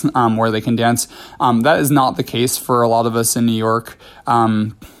houses where they can dance. That is not the case for a lot of us in New York.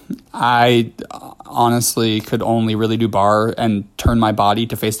 I honestly could only really do bar and turn my body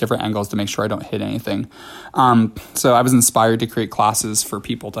to face different angles to make sure I don't hit anything. So I was inspired to create classes for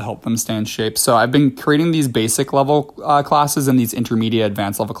people to help them stay in shape. So I've been creating these basic level classes and these intermediate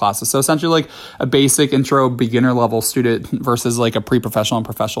advanced level classes. So essentially like a basic intro beginner level student versus like a pre-professional and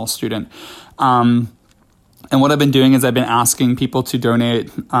professional student. And what I've been doing is I've been asking people to donate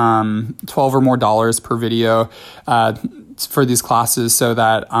 $12 or more per video for these classes so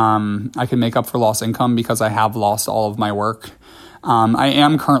that I can make up for lost income because I have lost all of my work. I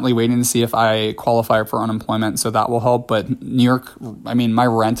am currently waiting to see if I qualify for unemployment, so that will help. But New York, I mean, my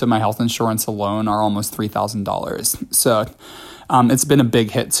rent and my health insurance alone are almost $3,000. So it's been a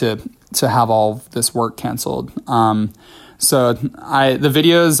big hit to have all of this work canceled. So the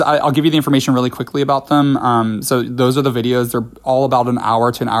videos, I'll give you the information really quickly about them. So those are the videos. They're all about an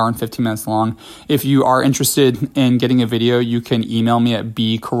hour to an hour and 15 minutes long. If you are interested in getting a video, you can email me at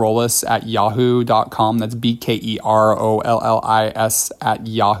bkerollis@yahoo.com. That's BKEROLLIS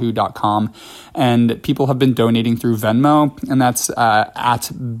 @yahoo.com. And people have been donating through Venmo, and that's at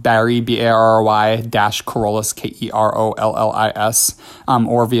Barry, BARY -Kerollis, KEROLLIS,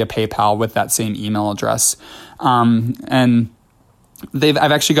 or via PayPal with that same email address. And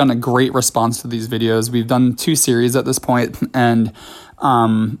I've actually gotten a great response to these videos. We've done 2 series at this point, and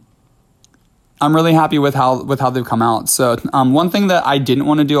I'm really happy with how they've come out. So one thing that I didn't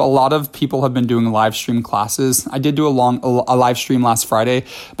want to do, a lot of people have been doing live stream classes. I did do a live stream last Friday,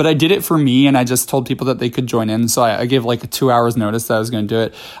 but I did it for me, and I just told people that they could join in. So I gave like 2 hours notice that I was going to do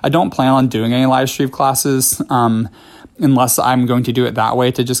it. I don't plan on doing any live stream classes unless I'm going to do it that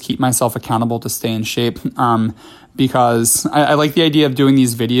way to just keep myself accountable to stay in shape. Because I like the idea of doing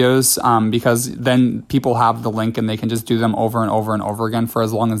these videos because then people have the link and they can just do them over and over and over again for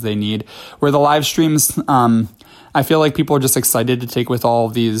as long as they need. Where the live streams, I feel like people are just excited to take with all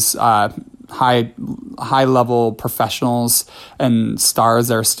of these high level professionals and stars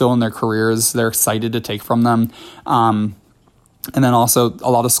that are still in their careers. They're excited to take from them. And then also a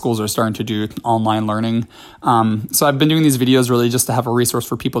lot of schools are starting to do online learning. So I've been doing these videos really just to have a resource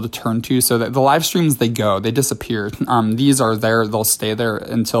for people to turn to so that the live streams, they disappear. These are there, they'll stay there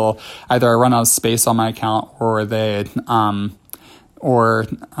until either I run out of space on my account or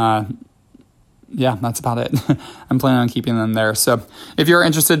yeah, that's about it. I'm planning on keeping them there. So if you're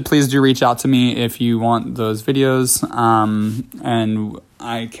interested, please do reach out to me if you want those videos, and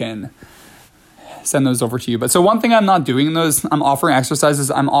I can send those over to you. But so one thing I'm not doing in those, I'm offering exercises.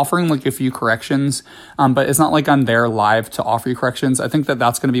 I'm offering like a few corrections, but it's not like I'm there live to offer you corrections. I think that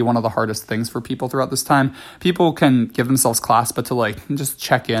that's going to be one of the hardest things for people throughout this time. People can give themselves class, but to like just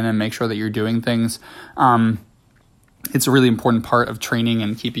check in and make sure that you're doing things. It's a really important part of training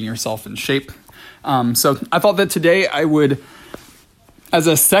and keeping yourself in shape. So I thought that today I would, as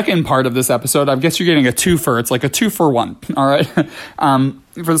a second part of this episode, I guess you're getting a twofer. It's like a 2-for-1. All right.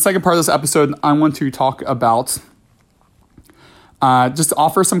 For the second part of this episode, I want to talk about just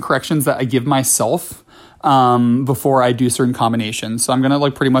offer some corrections that I give myself before I do certain combinations. So I'm going to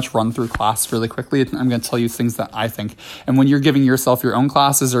like pretty much run through class really quickly. I'm going to tell you things that I think. And when you're giving yourself your own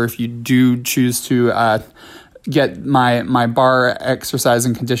classes, or if you do choose to get my bar exercise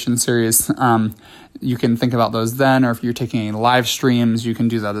and condition series, you can think about those then, or if you're taking any live streams, you can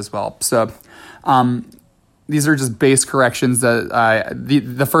do that as well. So these are just base corrections that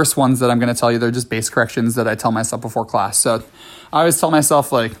the first ones that I'm going to tell you, they're just base corrections that I tell myself before class. So I always tell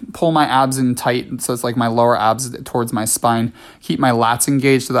myself, like, pull my abs in tight, so it's like my lower abs towards my spine. Keep my lats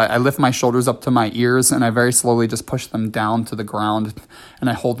engaged so that I lift my shoulders up to my ears, and I very slowly just push them down to the ground, and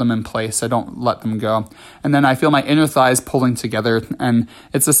I hold them in place. I don't let them go. And then I feel my inner thighs pulling together, and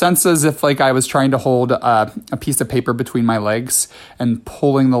it's a sense as if like I was trying to hold a piece of paper between my legs and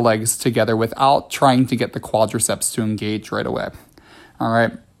pulling the legs together without trying to get the quadriceps to engage right away. All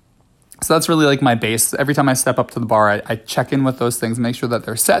right. So that's really like my base. Every time I step up to the bar, I check in with those things, make sure that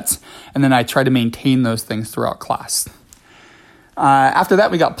they're set, and then I try to maintain those things throughout class. After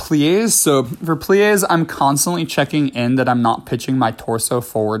that, we got pliés. So for pliés, I'm constantly checking in that I'm not pitching my torso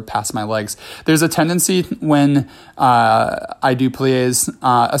forward past my legs. There's a tendency when I do pliés,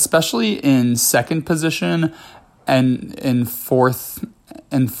 especially in second position and in fourth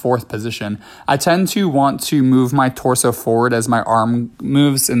position, I tend to want to move my torso forward as my arm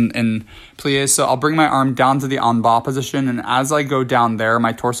moves in pliés. So I'll bring my arm down to the en bas position, and as I go down there,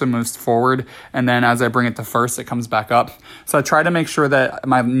 my torso moves forward, and then as I bring it to first, it comes back up. So I try to make sure that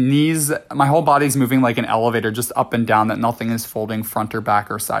my knees, my whole body's moving like an elevator, just up and down, that nothing is folding front or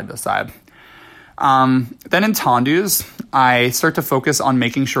back or side to side. Then in tendus, I start to focus on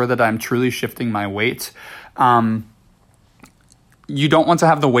making sure that I'm truly shifting my weight. you don't want to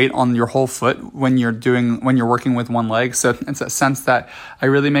have the weight on your whole foot when you're working with one leg. So it's a sense that I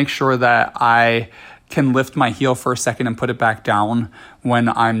really make sure that I can lift my heel for a second and put it back down when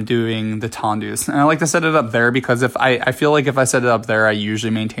I'm doing the tendus. And I like to set it up there because if I feel like if I set it up there, I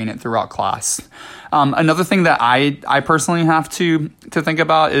usually maintain it throughout class. Another thing that I personally have to think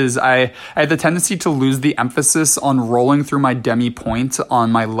about is I have the tendency to lose the emphasis on rolling through my demi point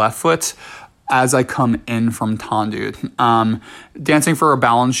on my left foot as I come in from tendu. Dancing for a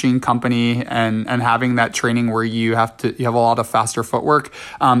balance machine company and having that training where you have a lot of faster footwork,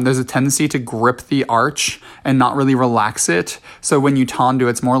 there's a tendency to grip the arch and not really relax it. So when you tendu,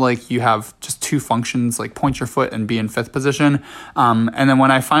 it's more like you have just two functions, like point your foot and be in fifth position. And then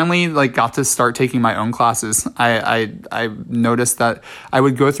when I finally got to start taking my own classes, I noticed that I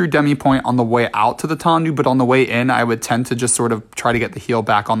would go through demi point on the way out to the tendu, but on the way in, I would tend to just sort of try to get the heel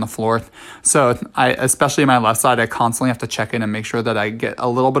back on the floor. So especially my left side, I constantly have to check in and make sure that I get a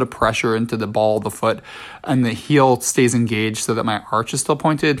little bit of pressure into the ball of the foot and the heel stays engaged so that my arch is still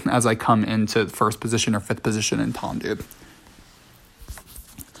pointed as I come into first position or fifth position in tendu.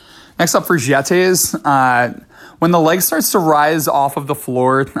 Next up for jetés, when the leg starts to rise off of the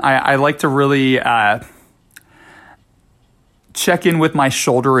floor, I like to really check in with my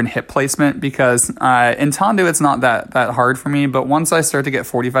shoulder and hip placement because in tendu it's not that hard for me, but once I start to get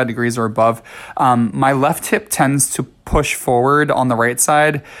 45 degrees or above, my left hip tends to push forward on the right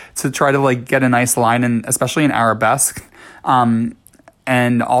side to try to get a nice line, and especially in arabesque.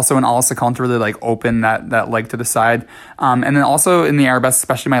 And also in ala seconde to really open that leg to the side. And then also in the arabesque,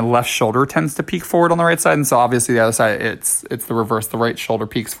 especially my left shoulder tends to peek forward on the right side. And so obviously the other side, it's the reverse. The right shoulder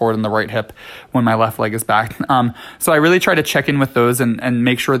peeks forward and the right hip when my left leg is back. So I really try to check in with those and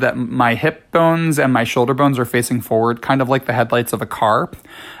make sure that my hip bones and my shoulder bones are facing forward, kind of like the headlights of a car.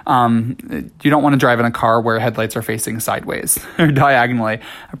 You don't want to drive in a car where headlights are facing sideways or diagonally.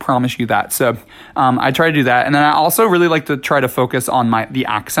 I promise you that. So I try to do that. And then I also really like to try to focus on the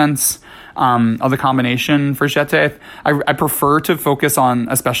accents of the combination for jeté. I prefer to focus on,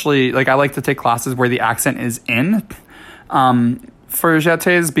 especially, I like to take classes where the accent is in for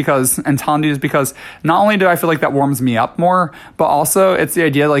jetés and tendus, because not only do I feel like that warms me up more, but also it's the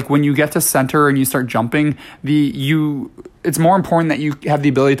idea when you get to center and you start jumping, it's more important that you have the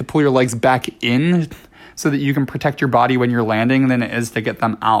ability to pull your legs back in so that you can protect your body when you're landing than it is to get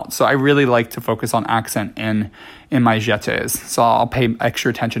them out. So I really like to focus on accent in my jetés. So I'll pay extra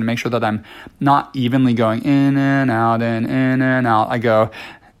attention to make sure that I'm not evenly going in and out and in and out. I go,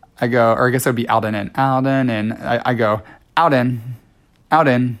 or I guess it would be out and in, out and in. I go out in, out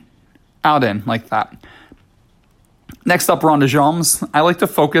in, out in, like that. Next up, rond de jambes. I like to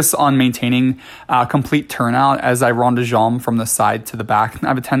focus on maintaining complete turnout as I rond de jambe from the side to the back. I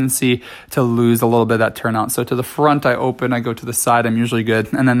have a tendency to lose a little bit of that turnout. So to the front, I open, I go to the side, I'm usually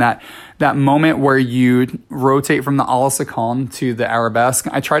good. And then that moment where you rotate from the ala seconde to the arabesque,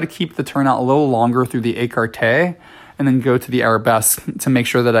 I try to keep the turnout a little longer through the écarté and then go to the arabesque to make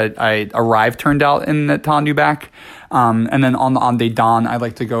sure that I arrive turned out in the tendu back. And then on the en dedans, I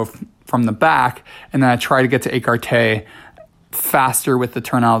like to go from the back, and then I try to get to écarté faster with the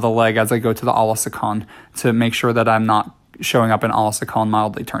turnout of the leg as I go to the ala seconde to make sure that I'm not showing up in ala seconde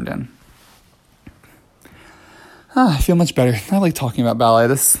mildly turned in. I feel much better. I like talking about ballet.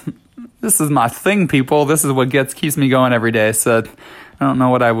 This is my thing, people. This is what keeps me going every day, so I don't know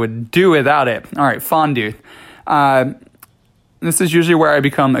what I would do without it. All right, fondu. This is usually where I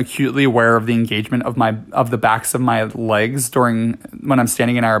become acutely aware of the engagement of the backs of my legs when I'm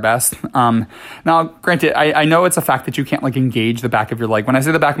standing in arabesque. Now, granted, I know it's a fact that you can't engage the back of your leg. When I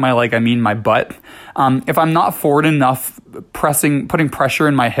say the back of my leg, I mean my butt. If I'm not forward enough, putting pressure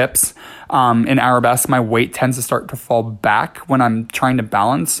in my hips in arabesque, my weight tends to start to fall back when I'm trying to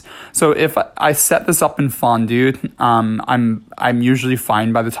balance. So if I set this up in fondu, I'm usually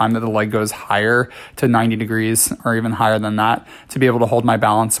fine by the time that the leg goes higher to 90 degrees or even higher than that to be able to hold my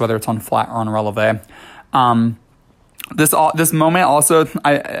balance, whether it's on flat or on releve. This moment also,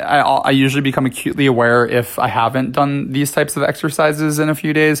 I usually become acutely aware if I haven't done these types of exercises in a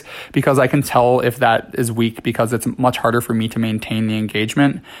few days, because I can tell if that is weak, because it's much harder for me to maintain the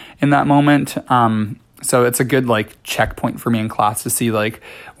engagement in that moment. So it's a good checkpoint for me in class to see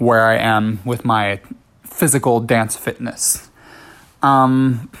where I am with my physical dance fitness.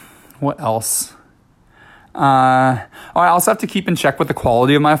 What else? I also have to keep in check with the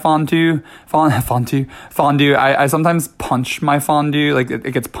quality of my fondu. I sometimes punch my fondu,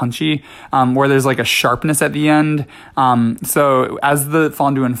 it gets punchy, where there's a sharpness at the end. So as the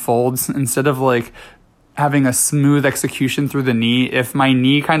fondu unfolds, instead of having a smooth execution through the knee. If my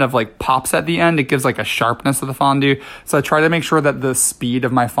knee kind of like pops at the end, it gives like a sharpness to the fondue. So I try to make sure that the speed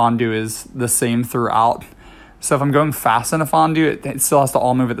of my fondue is the same throughout. So if I'm going fast in a fondue, it still has to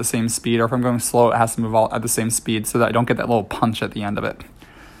all move at the same speed. Or if I'm going slow, it has to move all at the same speed so that I don't get that little punch at the end of it.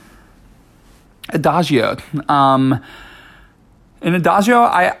 Adagio. In Adagio,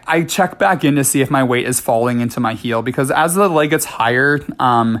 I check back in to see if my weight is falling into my heel, because as the leg gets higher,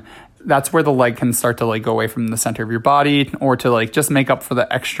 that's where the leg can start to like go away from the center of your body, or to like just make up for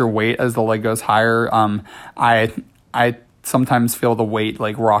the extra weight as the leg goes higher. I sometimes feel the weight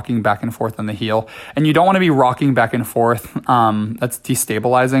like rocking back and forth on the heel, and you don't want to be rocking back and forth. That's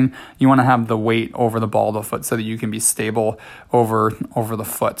destabilizing. You want to have the weight over the ball of the foot so that you can be stable over the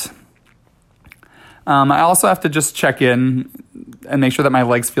foot. I also have to just check in and make sure that my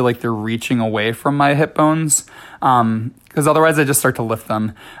legs feel like they're reaching away from my hip bones, because otherwise I just start to lift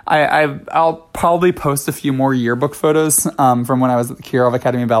them. I'll probably post a few more yearbook photos from when I was at the Kirov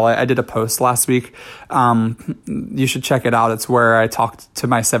Academy of Ballet. I did a post last week. You should check it out. It's where I talked to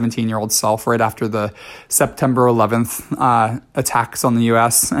my 17-year-old self right after the September 11th attacks on the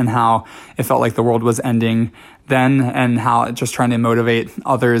U.S. and how it felt like the world was ending then, and how just trying to motivate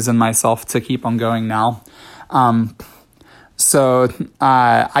others and myself to keep on going now. So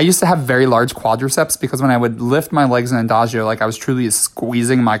I used to have very large quadriceps, because when I would lift my legs in Adagio, like I was truly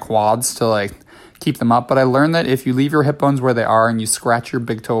squeezing my quads to like keep them up. But I learned that if you leave your hip bones where they are and you scratch your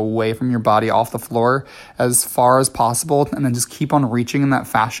big toe away from your body off the floor as far as possible, and then just keep on reaching in that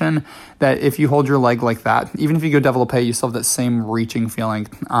fashion, that if you hold your leg like that, even if you go développé, you still have that same reaching feeling.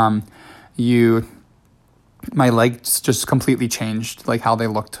 My legs just completely changed, like how they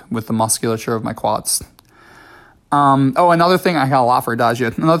looked with the musculature of my quads. Another thing, I got a lot for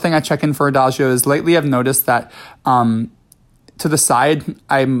Adagio. Another thing I check in for Adagio is lately I've noticed that to the side,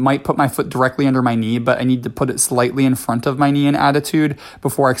 I might put my foot directly under my knee, but I need to put it slightly in front of my knee in attitude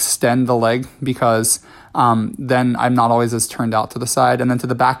before I extend the leg, because then I'm not always as turned out to the side. And then to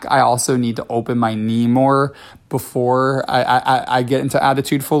the back, I also need to open my knee more before I get into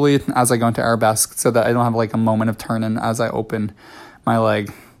attitude fully as I go into arabesque, so that I don't have like a moment of turning as I open my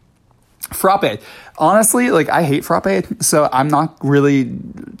leg. Frappe. Honestly, like I hate frappe, so I'm not really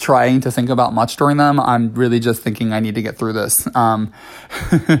trying to think about much during them. I'm really just thinking I need to get through this.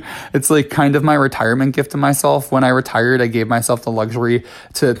 It's like kind of my retirement gift to myself. When I retired, I gave myself the luxury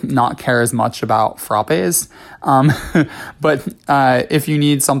to not care as much about frappes. But if you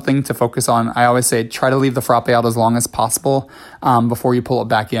need something to focus on, I always say try to leave the frappe out as long as possible before you pull it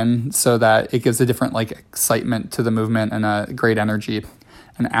back in, so that it gives a different like excitement to the movement and a great energy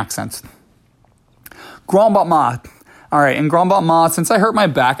and accent. Grand battement. All right, in grand battement, since I hurt my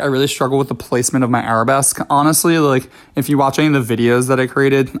back, I really struggle with the placement of my arabesque. Honestly, like if you watch any of the videos that I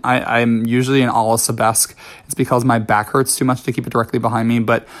created, I'm usually in a la sabesque. It's because my back hurts too much to keep it directly behind me.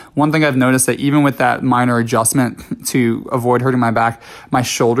 But one thing I've noticed, that even with that minor adjustment to avoid hurting my back, my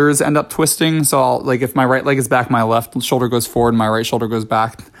shoulders end up twisting. So like if my right leg is back, my left shoulder goes forward, my right shoulder goes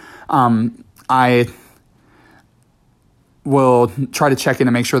back. I will try to check in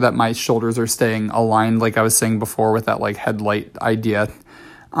and make sure that my shoulders are staying aligned, like I was saying before with that like headlight idea.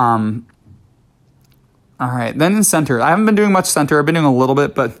 All right, then in center, I haven't been doing much center. I've been doing a little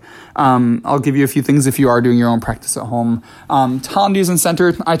bit, but I'll give you a few things if you are doing your own practice at home. Tendus in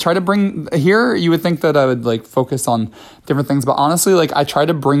center, I try to bring here. You would think that I would like focus on different things, but honestly, like I try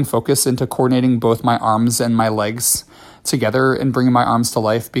to bring focus into coordinating both my arms and my legs together and bringing my arms to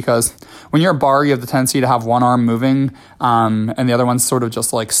life, because when you're a bar, you have the tendency to have one arm moving and the other one's sort of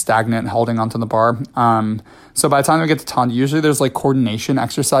just like stagnant, holding onto the bar. So by the time we get to tendu, usually there's like coordination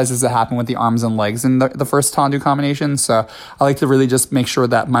exercises that happen with the arms and legs in the first tendu combination. So I like to really just make sure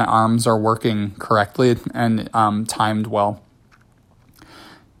that my arms are working correctly and timed well.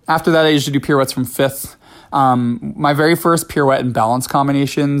 After that, I usually do pirouettes from fifth. My very first pirouette and balance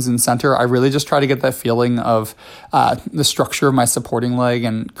combinations in center, I really just try to get that feeling of the structure of my supporting leg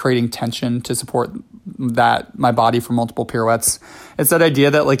and creating tension to support my body for multiple pirouettes. It's that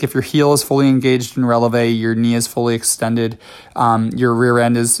idea that like if your heel is fully engaged in releve, your knee is fully extended, your rear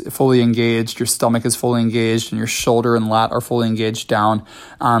end is fully engaged, your stomach is fully engaged, and your shoulder and lat are fully engaged down.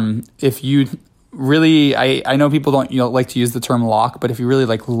 If you really, I know people don't like to use the term lock, but if you really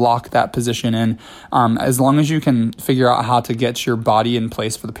like lock that position in, as long as you can figure out how to get your body in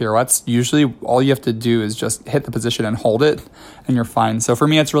place for the pirouettes, usually all you have to do is just hit the position and hold it, and you're fine. So for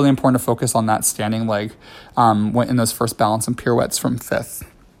me, it's really important to focus on that standing leg in those first balance and pirouettes from fifth.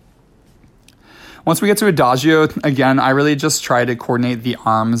 once we get to Adagio, again, I really just try to coordinate the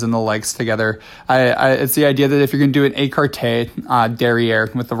arms and the legs together. It's the idea that if you're going to do an écarté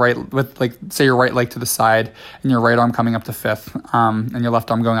derrière with like say your right leg to the side and your right arm coming up to fifth, and your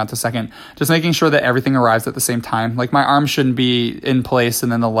left arm going out to second, just making sure that everything arrives at the same time. Like my arm shouldn't be in place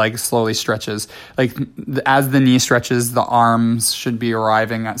and then the leg slowly stretches. Like as the knee stretches, the arms should be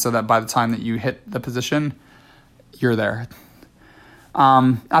arriving so that by the time that you hit the position, you're there.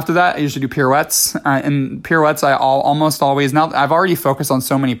 After that, I usually do pirouettes. And pirouettes, I almost always, now I've already focused on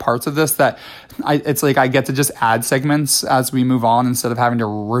so many parts of this that it's like I get to just add segments as we move on instead of having to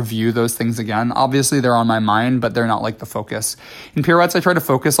review those things again. Obviously, they're on my mind, but they're not like the focus. In pirouettes, I try to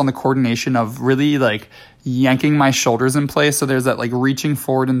focus on the coordination of really like yanking my shoulders in place. So there's that like reaching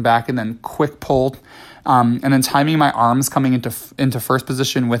forward and back and then quick pull. And then timing my arms coming into first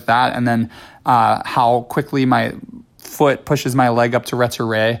position with that. And then how quickly my foot pushes my leg up to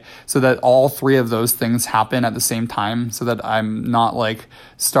retiré, so that all three of those things happen at the same time, so that I'm not like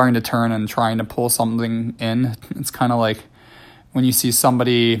starting to turn and trying to pull something in. It's kind of like when you see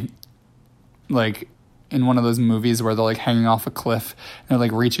somebody like in one of those movies where they're like hanging off a cliff and they're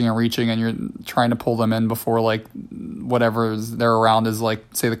like reaching and you're trying to pull them in before like whatever they're around is like,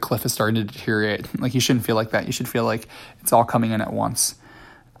 say the cliff is starting to deteriorate. Like you shouldn't feel like that. You should feel like it's all coming in at once.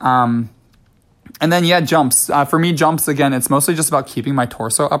 And then, jumps. For me, jumps, again, it's mostly just about keeping my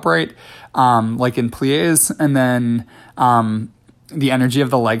torso upright, like in pliés, and then the energy of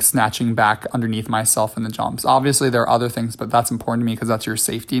the leg snatching back underneath myself in the jumps. Obviously, there are other things, but that's important to me because that's your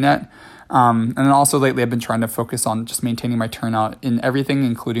safety net. And then also lately, I've been trying to focus on just maintaining my turnout in everything,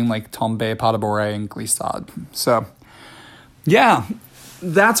 including like tombe, pas de bourrée, and glissade. So, yeah.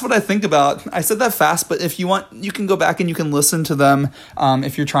 That's what I think about. I said that fast, but if you want, you can go back and you can listen to them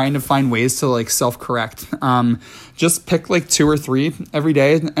if you're trying to find ways to like self-correct. Just pick like 2 or 3 every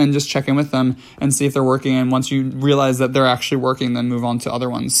day and just check in with them and see if they're working. And once you realize that they're actually working, then move on to other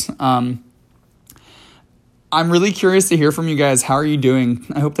ones. I'm really curious to hear from you guys. How are you doing?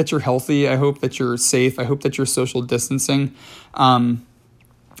 I hope that you're healthy. I hope that you're safe. I hope that you're social distancing.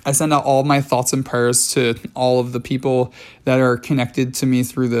 I send out all my thoughts and prayers to all of the people that are connected to me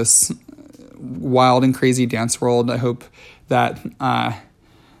through this wild and crazy dance world. I hope that, my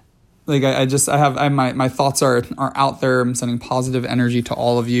thoughts are out there. I'm sending positive energy to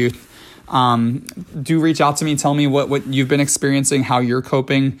all of you. Do reach out to me. Tell me what you've been experiencing, how you're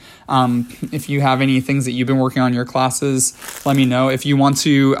coping. If you have any things that you've been working on in your classes, let me know. If you want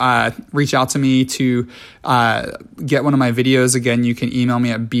to reach out to me to get one of my videos, again, you can email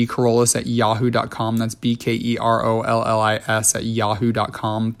me at bkerollis@yahoo.com. That's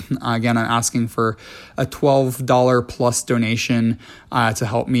BKEROLLIS@yahoo.com. Again, I'm asking for a $12 plus donation to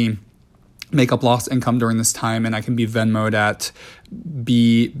help me make up lost income during this time, and I can be Venmo'd at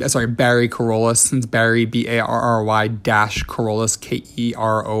Barry Kerollis. It's Barry, BARRY Kerollis,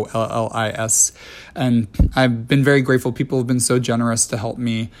 KEROLLIS. And I've been very grateful. People have been so generous to help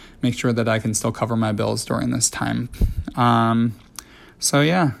me make sure that I can still cover my bills during this time. So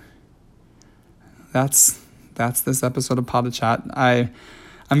yeah, that's this episode of Pas de Chat.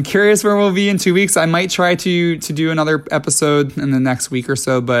 I'm curious where we'll be in 2 weeks. I might try to do another episode in the next week or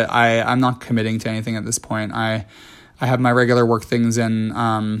so, but I'm not committing to anything at this point. I have my regular work things, and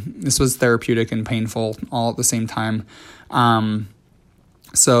this was therapeutic and painful all at the same time.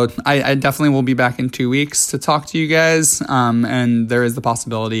 So I definitely will be back in 2 weeks to talk to you guys. And there is the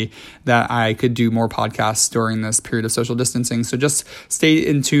possibility that I could do more podcasts during this period of social distancing. So just stay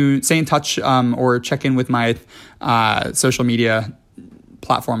in touch, or check in with my social media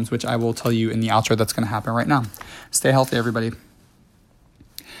platforms, which I will tell you in the outro that's going to happen right now. Stay healthy, everybody.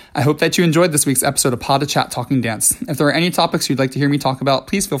 I hope that you enjoyed this week's episode of Pas de Chat Talking Dance. If there are any topics you'd like to hear me talk about,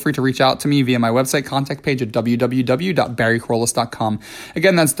 please feel free to reach out to me via my website contact page at www.barrykerollis.com.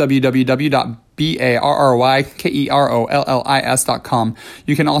 Again, that's www.barrykerollis.com.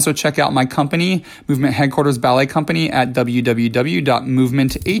 You can also check out my company, Movement Headquarters Ballet Company, at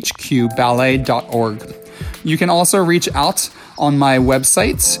www.movementhqballet.org. You can also reach out on my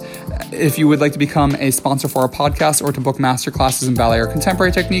website if you would like to become a sponsor for our podcast or to book masterclasses in ballet or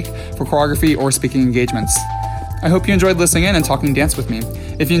contemporary technique for choreography or speaking engagements. I hope you enjoyed listening in and talking dance with me.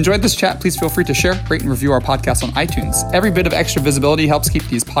 If you enjoyed this chat, please feel free to share, rate, and review our podcast on iTunes. Every bit of extra visibility helps keep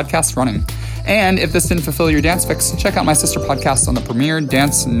these podcasts running. And if this didn't fulfill your dance fix, check out my sister podcast on the Premier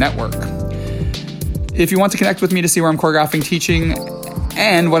Dance Network. If you want to connect with me to see where I'm choreographing, teaching,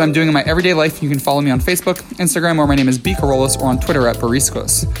 and what I'm doing in my everyday life, you can follow me on Facebook, Instagram, where my name is B. Kerollis, or on Twitter at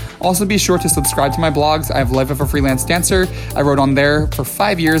Bariscos. Also, be sure to subscribe to my blogs. I have Life of a Freelance Dancer. I wrote on there for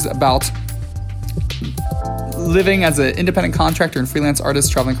 5 years about living as an independent contractor and freelance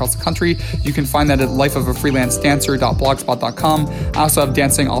artist traveling across the country. You can find that at lifeofafreelancedancer.blogspot.com. I also have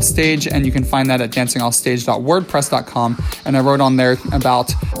Dancing Off Stage, and you can find that at dancingoffstage.wordpress.com. And I wrote on there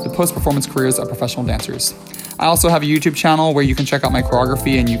about the post-performance careers of professional dancers. I also have a YouTube channel where you can check out my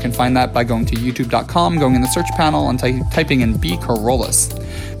choreography, and you can find that by going to youtube.com, going in the search panel, and typing in B. Carolus.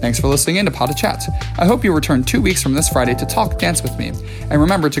 Thanks for listening in to How to Chat. I hope you return 2 weeks from this Friday to talk dance with me. And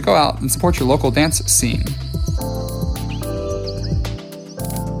remember to go out and support your local dance scene.